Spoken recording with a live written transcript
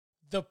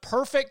The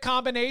perfect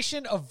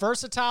combination of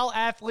versatile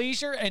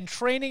athleisure and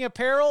training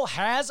apparel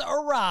has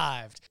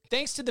arrived.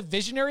 Thanks to the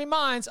visionary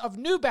minds of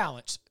New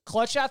Balance,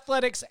 Clutch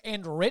Athletics,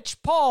 and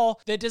Rich Paul,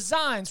 the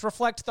designs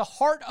reflect the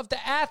heart of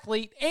the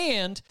athlete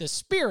and the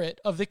spirit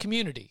of the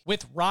community.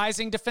 With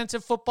rising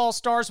defensive football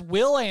stars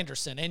Will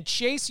Anderson and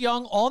Chase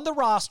Young on the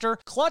roster,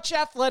 Clutch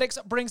Athletics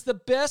brings the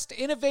best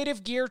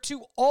innovative gear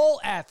to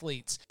all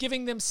athletes,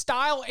 giving them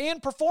style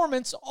and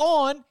performance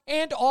on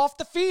and off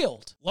the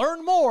field.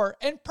 Learn more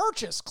and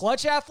purchase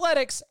Clutch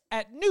Athletics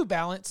at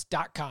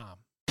newbalance.com.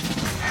 To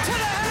the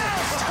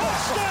house!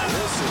 Touchdown!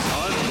 This is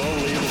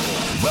unbelievable.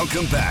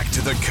 Welcome back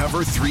to the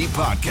Cover 3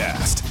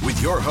 podcast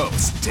with your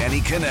hosts, Danny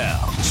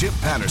Cannell, Chip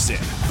Patterson,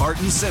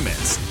 Barton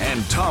Simmons,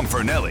 and Tom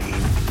Fernelli.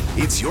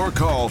 It's your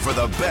call for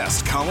the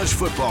best college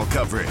football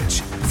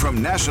coverage,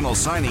 from National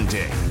Signing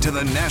Day to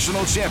the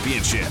National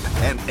Championship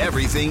and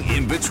everything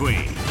in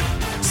between.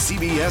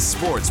 CBS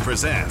Sports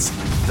presents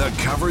the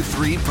Cover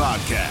 3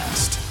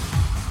 podcast.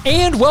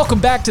 And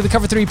welcome back to the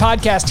Cover 3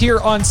 podcast here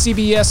on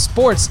CBS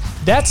Sports.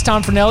 That's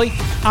Tom Fernelli.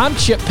 I'm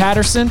Chip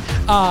Patterson.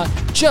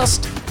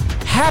 Just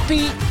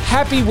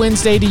happy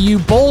Wednesday to you.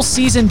 Bowl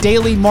season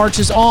daily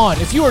marches on.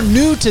 If you are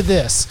new to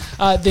this,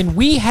 then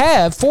we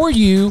have for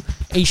you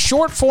a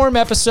short form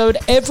episode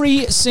every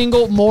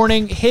single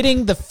morning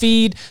hitting the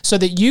feed so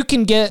that you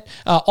can get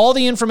all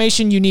the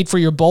information you need for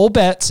your bowl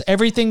bets,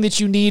 everything that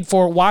you need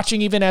for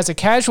watching even as a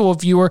casual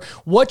viewer,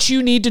 what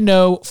you need to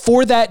know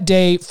for that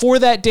day, for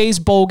that day's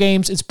bowl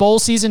games. It's Bowl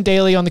Season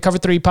Daily on the Cover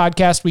 3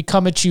 podcast. We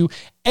come at you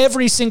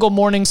every single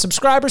morning.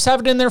 Subscribers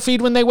have it in their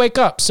feed when they wake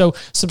up. So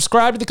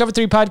subscribe to the Cover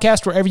 3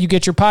 podcast wherever you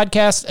get your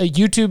podcasts,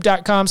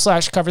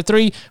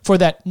 youtube.com/cover3 for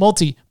that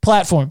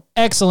multi-platform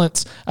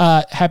excellence.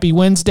 Happy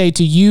Wednesday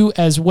to you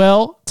as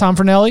well, Tom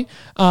Fernelli.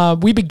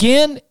 We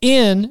begin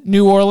in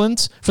New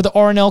Orleans for the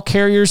R+L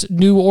Carriers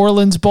New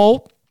Orleans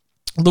Bowl.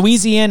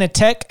 Louisiana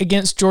Tech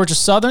against Georgia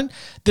Southern.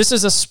 This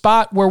is a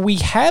spot where we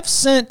have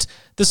sent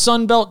the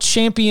Sun Belt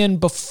champion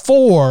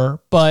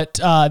before, but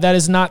that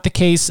is not the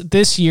case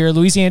this year.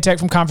 Louisiana Tech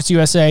from Conference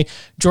USA,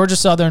 Georgia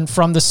Southern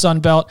from the Sun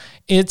Belt.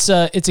 It's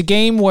a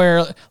game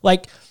where,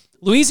 like,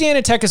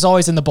 Louisiana Tech is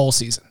always in the bowl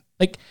season.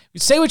 Like,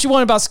 say what you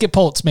want about Skip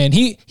Holtz, man.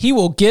 He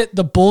will get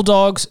the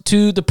Bulldogs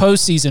to the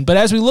postseason. But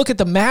as we look at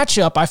the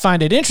matchup, I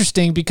find it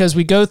interesting because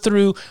we go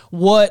through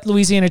what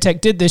Louisiana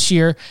Tech did this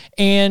year,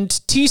 and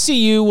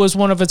TCU was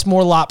one of its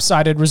more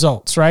lopsided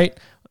results, right?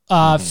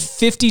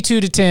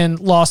 52-10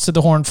 loss to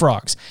the Horned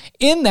Frogs.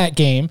 In that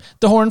game,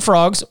 the Horned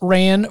Frogs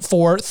ran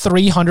for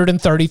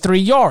 333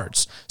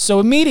 yards. So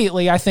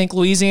immediately, I think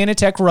Louisiana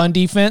Tech run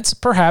defense,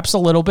 perhaps a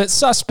little bit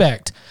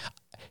suspect.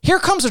 Here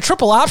comes a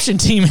triple option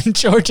team in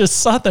Georgia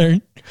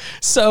Southern.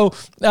 So,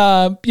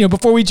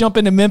 before we jump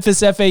into Memphis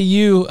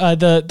FAU,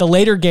 the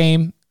later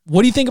game,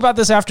 what do you think about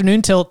this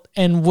afternoon tilt,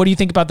 and what do you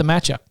think about the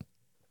matchup?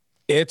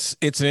 It's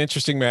an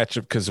interesting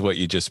matchup because of what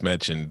you just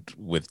mentioned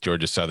with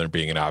Georgia Southern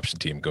being an option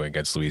team going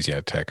against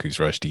Louisiana Tech, whose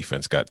rush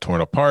defense got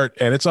torn apart.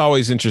 And it's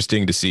always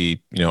interesting to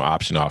see,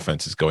 option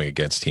offenses going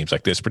against teams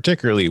like this,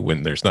 particularly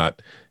when there's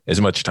not as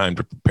much time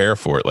to prepare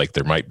for it like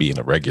there might be in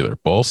a regular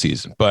bowl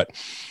season. But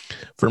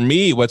for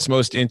me, what's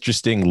most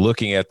interesting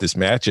looking at this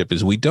matchup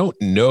is we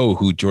don't know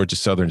who Georgia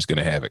Southern is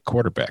going to have at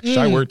quarterback.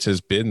 Shai Werts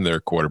has been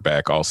their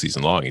quarterback all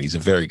season long, and he's a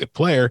very good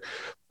player,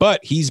 but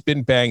he's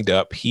been banged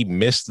up. He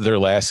missed their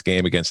last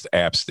game against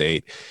App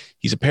State.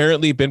 He's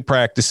apparently been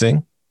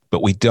practicing,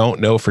 but we don't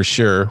know for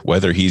sure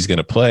whether he's going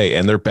to play.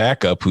 And their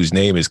backup, whose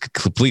name is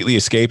completely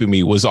escaping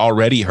me, was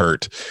already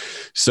hurt.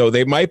 So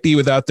they might be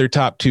without their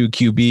top two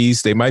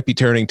QBs. They might be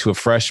turning to a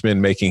freshman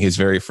making his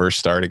very first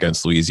start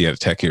against Louisiana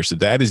Tech here. So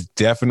that is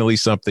definitely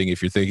something,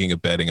 if you're thinking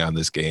of betting on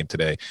this game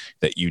today,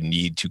 that you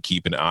need to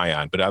keep an eye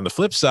on. But on the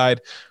flip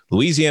side,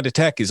 Louisiana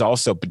Tech is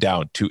also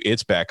down to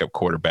its backup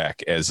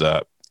quarterback as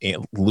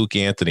Luke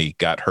Anthony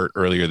got hurt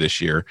earlier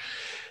this year.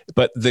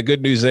 But the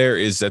good news there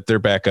is that their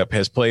backup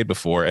has played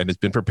before and has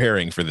been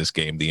preparing for this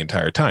game the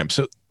entire time.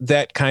 So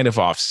that kind of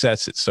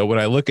offsets it. So when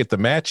I look at the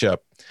matchup,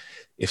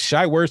 if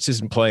Shai Werts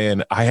isn't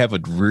playing, I have a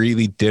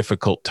really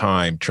difficult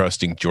time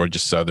trusting Georgia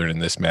Southern in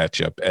this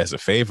matchup as a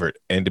favorite.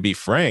 And to be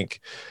frank,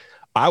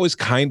 I was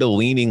kind of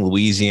leaning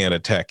Louisiana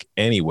Tech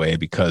anyway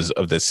because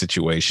of the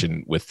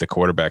situation with the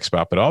quarterback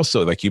spot. But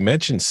also, like you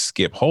mentioned,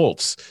 Skip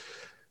Holtz.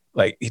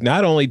 Like,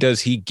 not only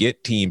does he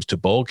get teams to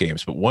bowl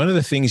games, but one of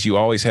the things you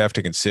always have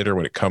to consider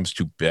when it comes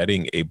to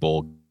betting a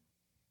bowl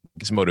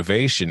game's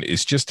motivation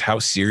is just how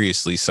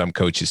seriously some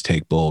coaches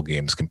take bowl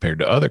games compared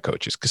to other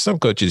coaches. Because some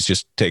coaches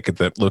just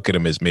look at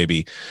them as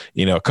maybe,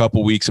 a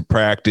couple weeks of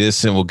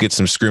practice, and we'll get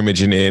some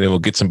scrimmaging in, and we'll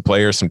get some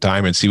players some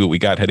time and see what we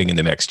got heading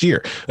into next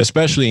year,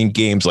 especially in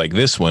games like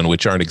this one,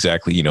 which aren't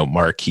exactly,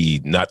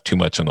 marquee, not too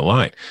much on the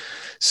line.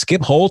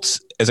 Skip Holtz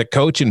as a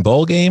coach in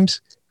bowl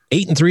games,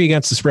 8-3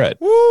 against the spread.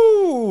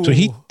 Woo! So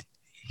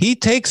he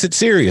takes it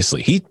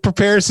seriously. He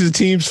prepares his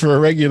teams for a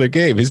regular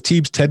game. His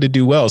teams tend to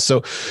do well.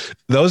 So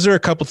those are a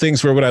couple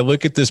things where when I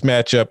look at this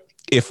matchup,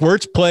 if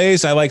Werts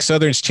plays, I like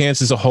Southern's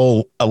chances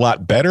a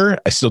lot better.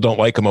 I still don't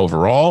like him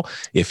overall.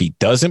 If he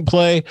doesn't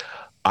play,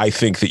 I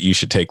think that you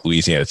should take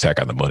Louisiana Tech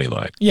on the money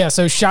line. Yeah,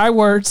 so Shai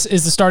Werts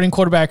is the starting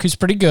quarterback who's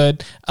pretty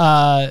good.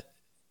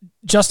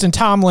 Justin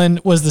Tomlin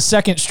was the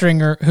second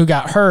stringer who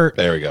got hurt.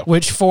 There we go.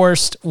 Which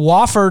forced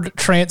Wofford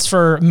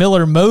transfer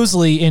Miller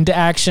Mosley into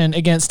action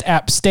against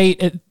App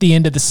State at the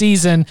end of the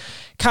season.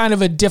 Kind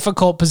of a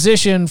difficult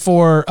position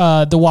for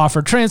the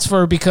Wofford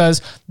transfer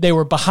because they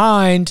were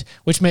behind,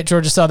 which meant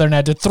Georgia Southern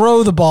had to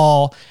throw the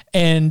ball,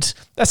 and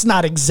that's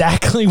not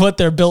exactly what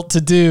they're built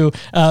to do.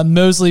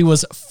 Mosley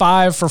was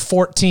 5 for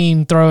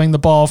 14 throwing the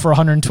ball for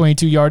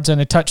 122 yards and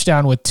a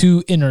touchdown with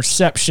 2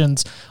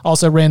 interceptions.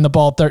 Also ran the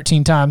ball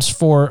 13 times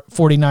for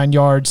 49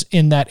 yards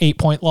in that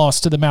 8-point loss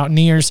to the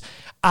Mountaineers.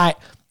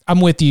 I'm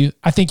with you.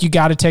 I think you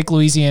got to take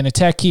Louisiana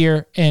Tech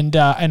here, and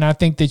I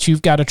think that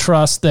you've got to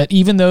trust that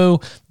even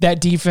though that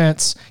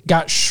defense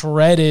got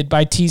shredded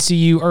by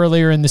TCU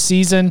earlier in the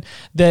season,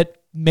 that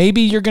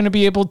maybe you're going to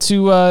be able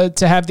to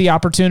have the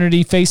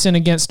opportunity facing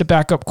against a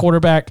backup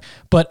quarterback.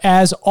 But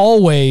as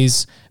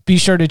always, be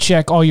sure to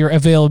check all your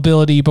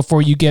availability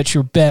before you get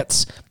your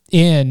bets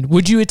in.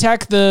 Would you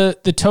attack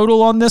the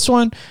total on this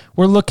one?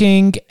 We're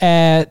looking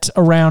at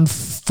around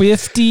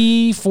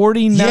 50,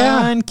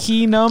 49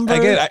 key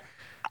number.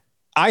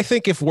 I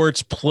think if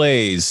Wirtz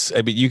plays,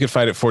 I mean, you could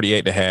find it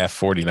 48.5,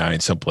 49 in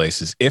some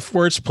places. If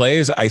Wirtz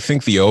plays, I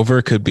think the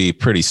over could be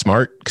pretty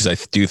smart because I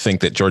do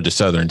think that Georgia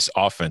Southern's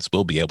offense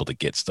will be able to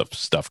get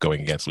stuff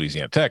going against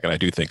Louisiana Tech. And I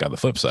do think on the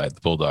flip side,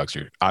 the Bulldogs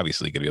are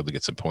obviously going to be able to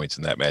get some points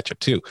in that matchup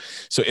too.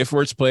 So if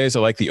Wirtz plays, I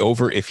like the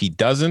over. If he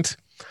doesn't,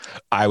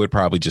 I would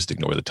probably just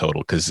ignore the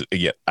total because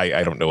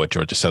I don't know what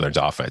Georgia Southern's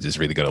offense is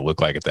really going to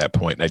look like at that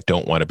point. And I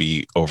don't want to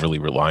be overly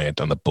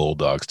reliant on the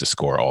Bulldogs to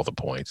score all the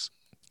points.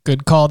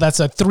 Good call.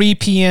 That's a 3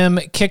 p.m.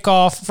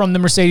 kickoff from the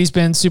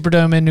Mercedes-Benz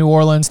Superdome in New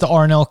Orleans, the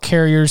R&L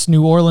Carriers,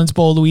 New Orleans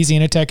Bowl,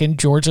 Louisiana Tech, and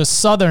Georgia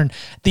Southern.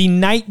 The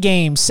night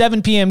game,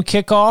 7 p.m.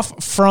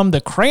 kickoff from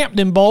the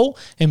Crampton Bowl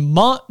in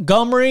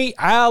Montgomery,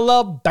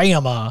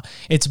 Alabama.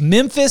 It's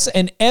Memphis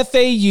and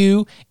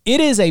FAU. It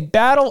is a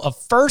battle of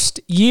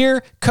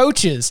first-year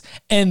coaches,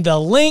 and the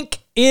link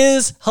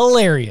is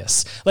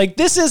hilarious. Like,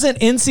 this is an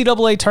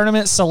NCAA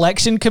tournament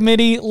selection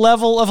committee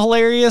level of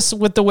hilarious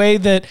with the way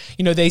that,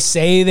 they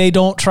say they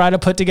don't try to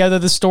put together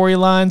the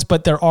storylines,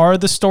 but there are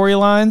the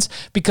storylines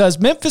because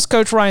Memphis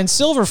coach Ryan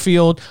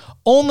Silverfield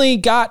only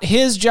got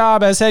his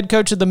job as head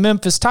coach of the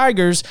Memphis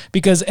Tigers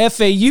because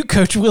FAU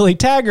coach Willie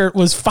Taggart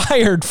was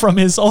fired from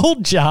his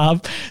old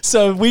job.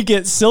 So we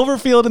get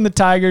Silverfield and the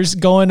Tigers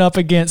going up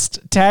against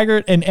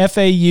Taggart and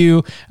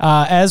FAU.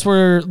 As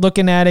we're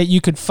looking at it, you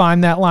could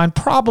find that line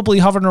probably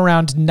hovering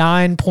around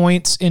 9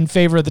 points in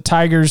favor of the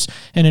Tigers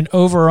and an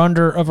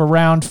over-under of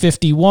around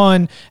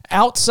 51.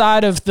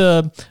 Outside of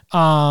the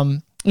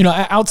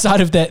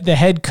outside of the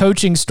head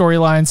coaching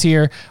storylines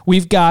here,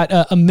 we've got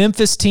a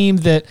Memphis team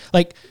that,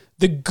 like,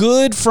 the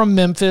good from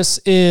Memphis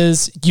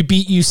is you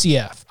beat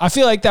UCF. I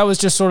feel like that was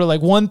just sort of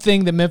like one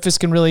thing that Memphis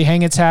can really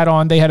hang its hat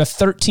on. They had a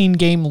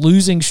 13-game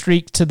losing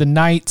streak to the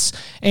Knights.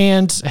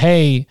 And,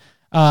 hey,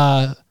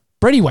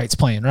 Brady White's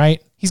playing, right?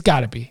 He's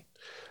got to be.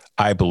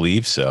 I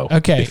believe so.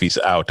 Okay. If he's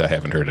out, I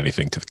haven't heard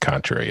anything to the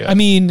contrary yet. I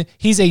mean,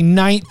 he's a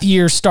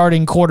 9th-year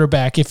starting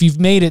quarterback. If you've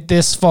made it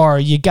this far,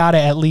 you got to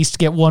at least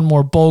get one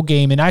more bowl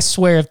game. And I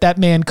swear, if that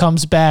man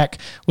comes back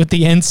with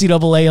the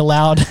NCAA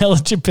allowed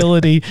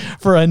eligibility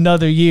for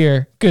another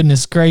year,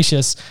 goodness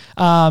gracious.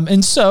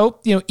 And so,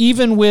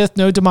 even with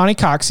no Damani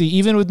Coxey,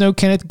 even with no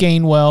Kenneth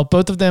Gainwell,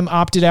 both of them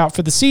opted out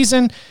for the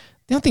season.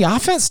 The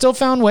offense still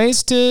found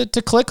ways to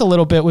click a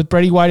little bit with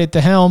Brady White at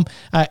the helm.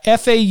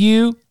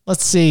 FAU,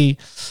 let's see,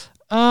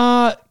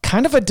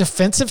 kind of a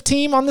defensive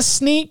team on the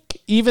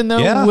sneak, even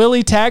though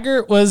Willie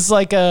Taggart was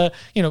like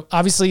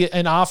obviously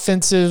an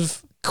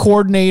offensive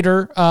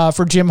coordinator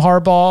for Jim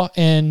Harbaugh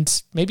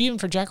and maybe even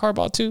for Jack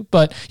Harbaugh too.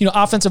 But,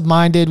 offensive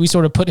minded, we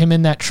sort of put him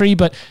in that tree.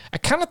 But I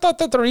kind of thought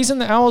that the reason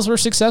the Owls were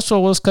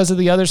successful was because of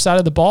the other side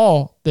of the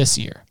ball this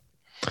year.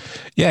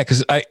 Yeah,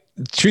 because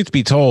truth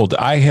be told,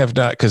 I have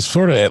not, because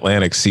Florida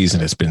Atlantic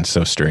season has been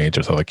so strange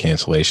with all the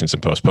cancellations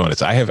and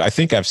postponements. I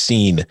think I've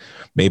seen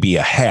maybe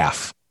a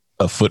half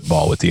of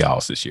football with the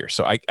Owls this year.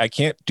 So I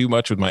can't do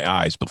much with my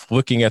eyes, but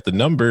looking at the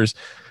numbers,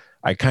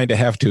 I kind of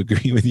have to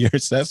agree with your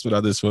assessment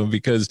on this one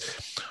because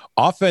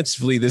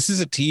offensively, this is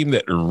a team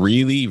that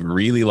really,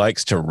 really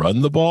likes to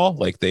run the ball.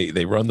 Like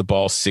they run the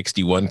ball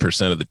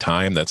 61% of the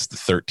time. That's the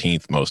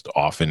 13th most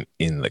often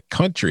in the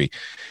country.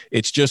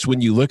 It's just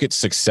when you look at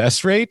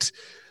success rate,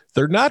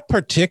 they're not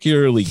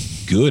particularly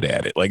good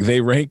at it. Like they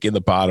rank in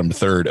the bottom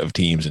third of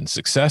teams in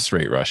success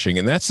rate rushing.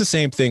 And that's the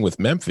same thing with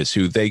Memphis,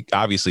 who they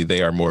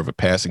are more of a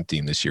passing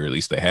team this year. At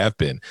least they have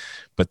been,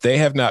 but they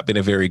have not been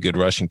a very good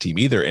rushing team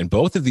either. And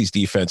both of these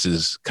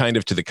defenses, kind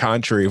of to the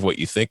contrary of what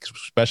you think,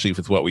 especially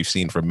with what we've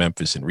seen from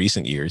Memphis in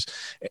recent years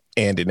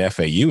and in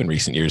FAU in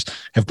recent years,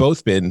 have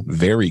both been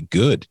very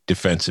good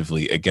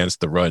defensively against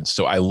the run.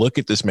 So I look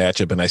at this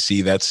matchup and I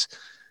see that's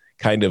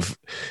kind of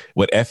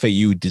what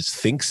FAU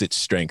thinks its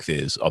strength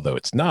is, although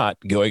it's not,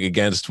 going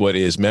against what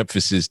is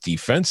Memphis's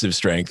defensive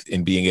strength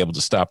in being able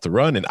to stop the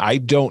run. And I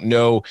don't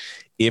know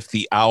if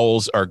the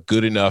Owls are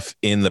good enough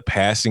in the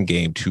passing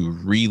game to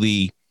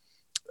really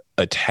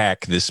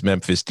attack this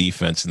Memphis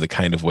defense in the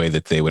kind of way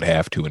that they would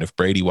have to. And if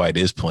Brady White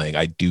is playing,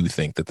 I do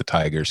think that the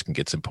Tigers can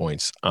get some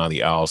points on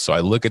the Owls. So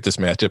I look at this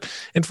matchup,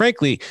 and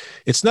frankly,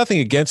 it's nothing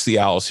against the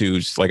Owls,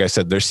 who's, like I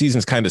said, their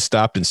season's kind of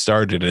stopped and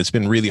started, and it's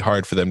been really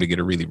hard for them to get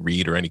a really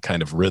read or any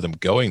kind of rhythm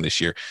going this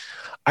year.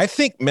 I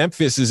think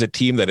Memphis is a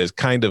team that is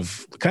kind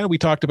of we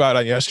talked about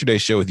on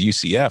yesterday's show with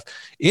UCF.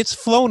 It's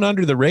flown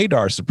under the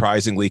radar,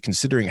 surprisingly,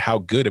 considering how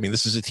good. I mean,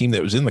 this is a team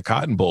that was in the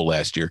Cotton Bowl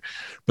last year.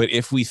 But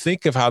if we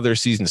think of how their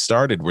season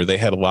started, where they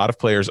had a lot of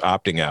players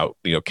opting out,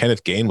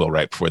 Kenneth Gainwell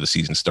right before the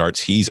season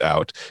starts, he's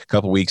out. A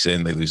couple weeks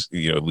in, they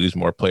lose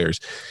more players.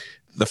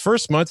 The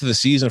first month of the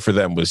season for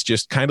them was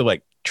just kind of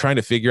like trying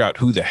to figure out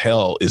who the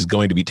hell is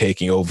going to be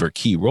taking over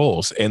key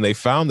roles. And they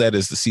found that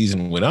as the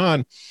season went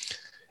on.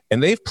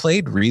 And they've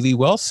played really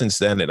well since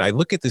then. And I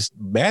look at this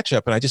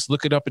matchup and I just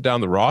look it up and down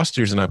the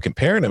rosters and I'm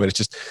comparing them. And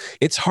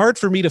it's hard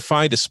for me to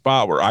find a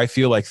spot where I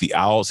feel like the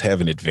Owls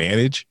have an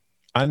advantage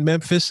on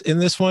Memphis in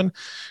this one.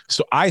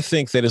 So I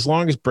think that as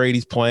long as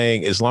Brady's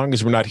playing, as long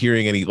as we're not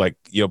hearing any, but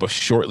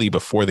shortly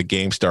before the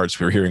game starts,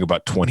 we're hearing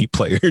about 20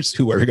 players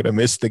who are going to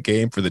miss the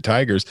game for the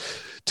Tigers.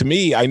 To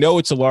me, I know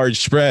it's a large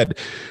spread,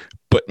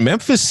 but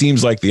Memphis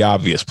seems like the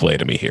obvious play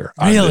to me here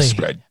on this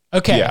spread.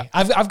 Okay, yeah.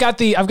 I've got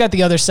the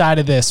other side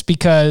of this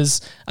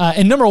because,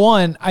 and number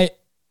one, I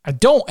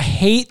don't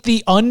hate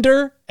the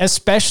under,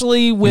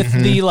 especially with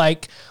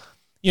the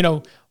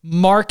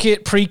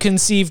market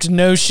preconceived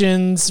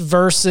notions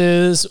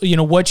versus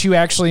what you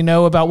actually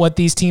know about what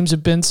these teams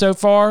have been so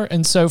far.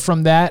 And so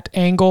from that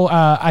angle,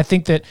 I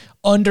think that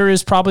under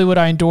is probably what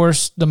I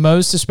endorse the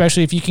most,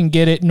 especially if you can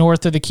get it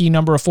north of the key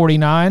number of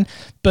 49.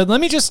 But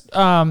let me just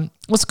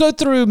let's go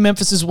through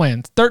Memphis's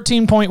wins.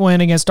 13-point win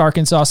against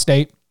Arkansas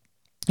State.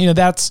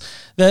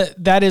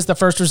 That is the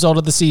first result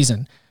of the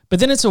season. But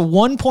then it's a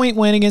 1-point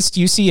win against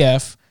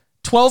UCF,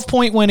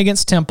 12-point win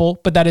against Temple,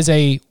 but that is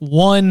a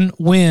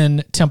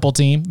 1-win Temple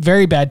team.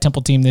 Very bad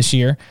Temple team this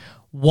year.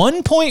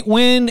 1-point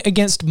win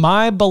against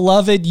my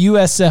beloved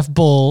USF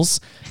Bulls.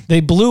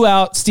 They blew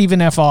out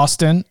Stephen F.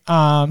 Austin,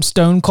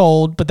 stone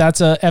cold, but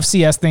that's a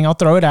FCS thing. I'll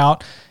throw it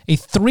out. A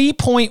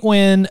 3-point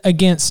win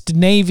against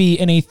Navy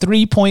and a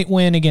 3-point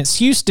win against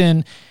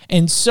Houston.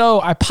 And so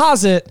I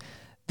posit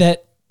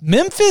that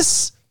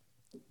Memphis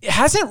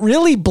hasn't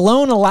really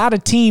blown a lot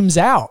of teams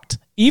out.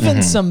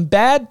 Even some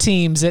bad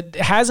teams, it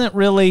hasn't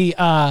really,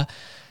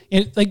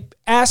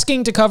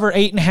 asking to cover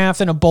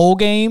 8.5 in a bowl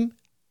game,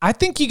 I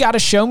think you got to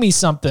show me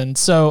something.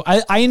 So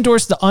I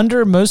endorse the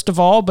under most of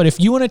all, but if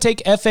you want to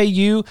take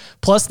FAU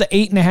plus the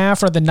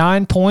 8.5 or the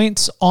 9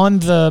 points on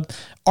the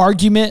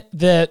argument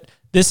that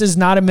this is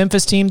not a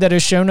Memphis team that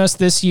has shown us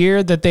this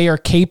year that they are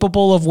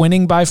capable of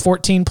winning by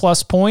 14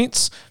 plus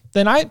points,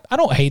 then I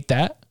don't hate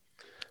that.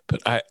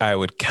 But I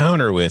would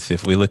counter with,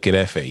 if we look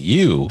at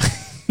FAU,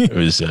 it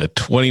was a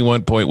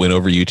 21-point win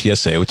over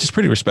UTSA, which is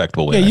pretty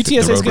respectable win. Yeah,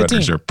 UTSA is a good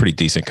team. Are a pretty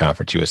decent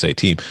Conference USA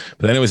team.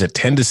 But then it was a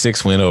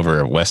 10-6 win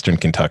over Western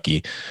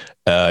Kentucky,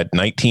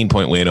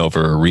 19-point win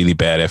over a really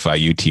bad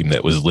FIU team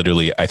that was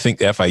literally, I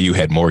think FIU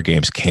had more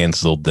games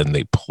canceled than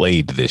they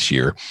played this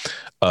year.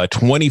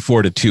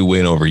 24-2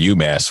 win over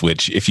UMass,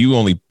 which if you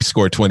only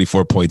score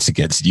 24 points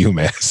against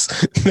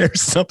UMass, there's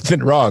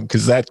something wrong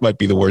because that might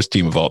be the worst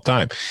team of all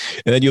time.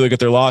 And then you look at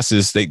their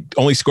losses. They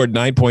only scored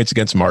 9 points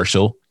against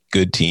Marshall,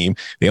 good team.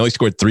 They only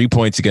scored 3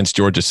 points against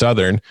Georgia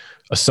Southern,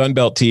 a Sun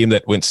Belt team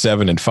that went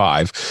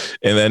 7-5.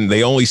 And then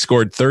they only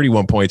scored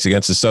 31 points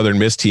against the Southern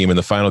Miss team in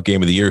the final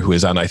game of the year, who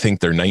is on, I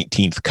think, their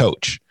 19th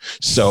coach.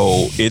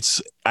 So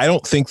I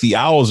don't think the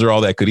Owls are all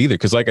that good either.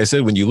 Because like I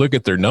said, when you look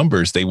at their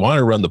numbers, they want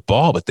to run the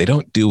ball, but they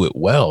don't do it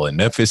well. And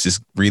Memphis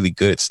is really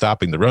good at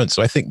stopping the run.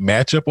 So I think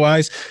matchup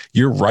wise,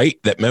 you're right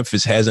that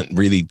Memphis hasn't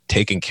really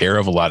taken care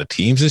of a lot of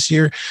teams this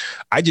year.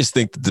 I just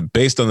think that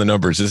based on the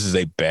numbers, this is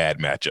a bad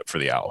matchup for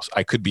the Owls.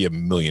 I could be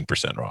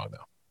 1,000,000% wrong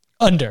though.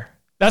 Under.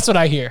 That's what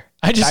I hear.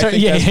 I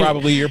think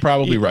you're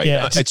probably right.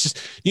 Yeah, it's just,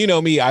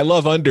 me, I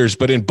love unders,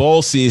 but in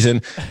bowl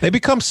season, they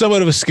become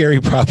somewhat of a scary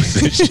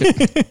proposition.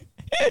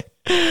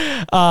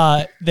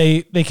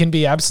 They can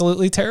be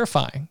absolutely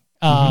terrifying.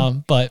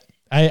 But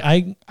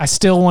I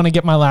still want to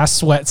get my last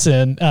sweats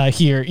in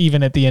here,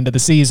 even at the end of the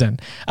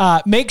season.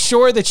 Make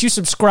sure that you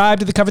subscribe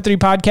to the Cover 3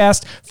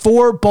 podcast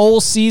for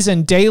bowl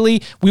season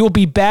daily. We will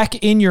be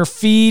back in your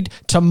feed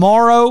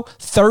tomorrow,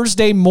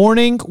 Thursday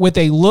morning, with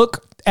a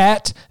look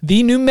at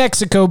the New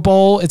Mexico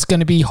Bowl. It's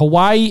going to be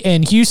Hawaii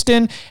and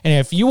Houston.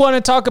 And if you want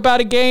to talk about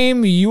a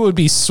game you would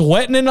be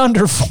sweating an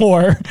under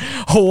for,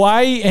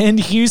 Hawaii and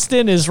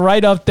Houston is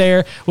right up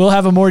there. We'll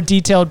have a more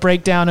detailed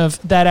breakdown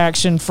of that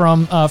action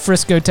from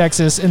Frisco,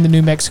 Texas, and the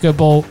New Mexico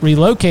Bowl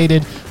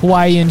relocated,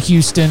 Hawaii and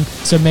Houston.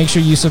 So make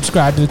sure you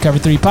subscribe to the Cover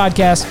 3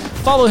 podcast.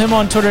 Follow him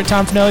on Twitter at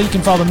Tom Finelli. You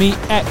can follow me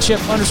at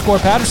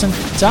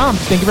Chip_Patterson. Tom,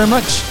 thank you very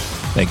much.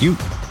 Thank you.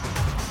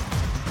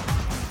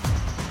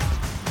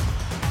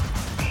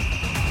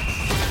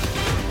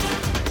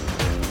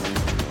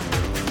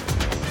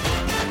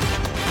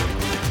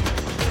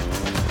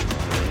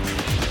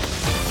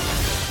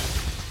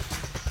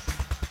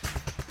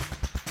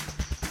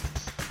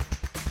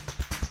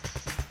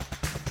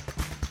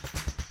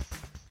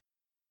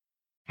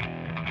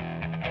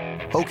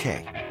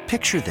 Okay,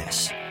 picture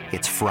this.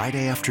 It's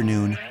Friday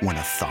afternoon when a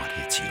thought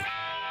hits you.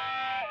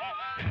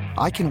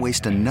 I can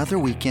waste another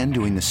weekend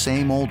doing the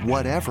same old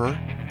whatever,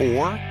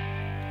 or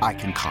I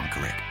can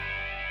conquer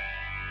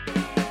it.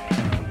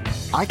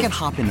 I can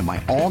hop into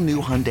my all-new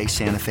Hyundai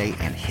Santa Fe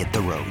and hit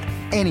the road.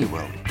 Any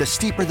road. The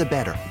steeper the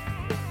better.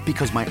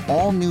 Because my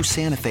all-new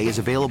Santa Fe is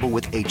available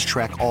with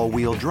H-Track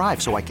all-wheel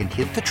drive, so I can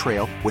hit the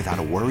trail without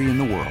a worry in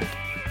the world.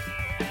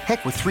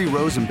 Heck, with 3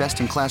 rows and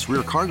best-in-class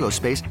rear cargo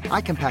space,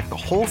 I can pack the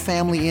whole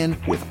family in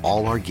with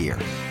all our gear.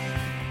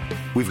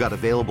 We've got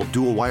available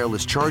dual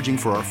wireless charging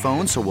for our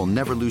phones, so we'll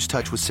never lose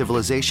touch with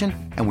civilization,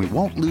 and we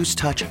won't lose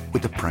touch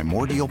with the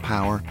primordial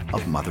power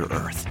of Mother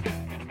Earth.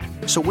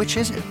 So which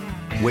is it?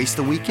 Waste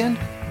the weekend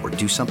or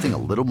do something a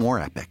little more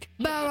epic?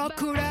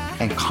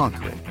 And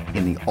conquer it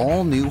in the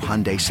all-new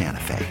Hyundai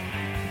Santa Fe.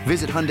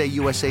 Visit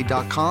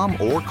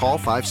HyundaiUSA.com or call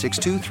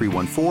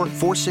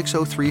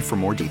 562-314-4603 for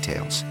more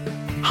details.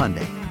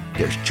 Hyundai,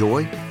 there's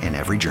joy in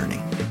every journey.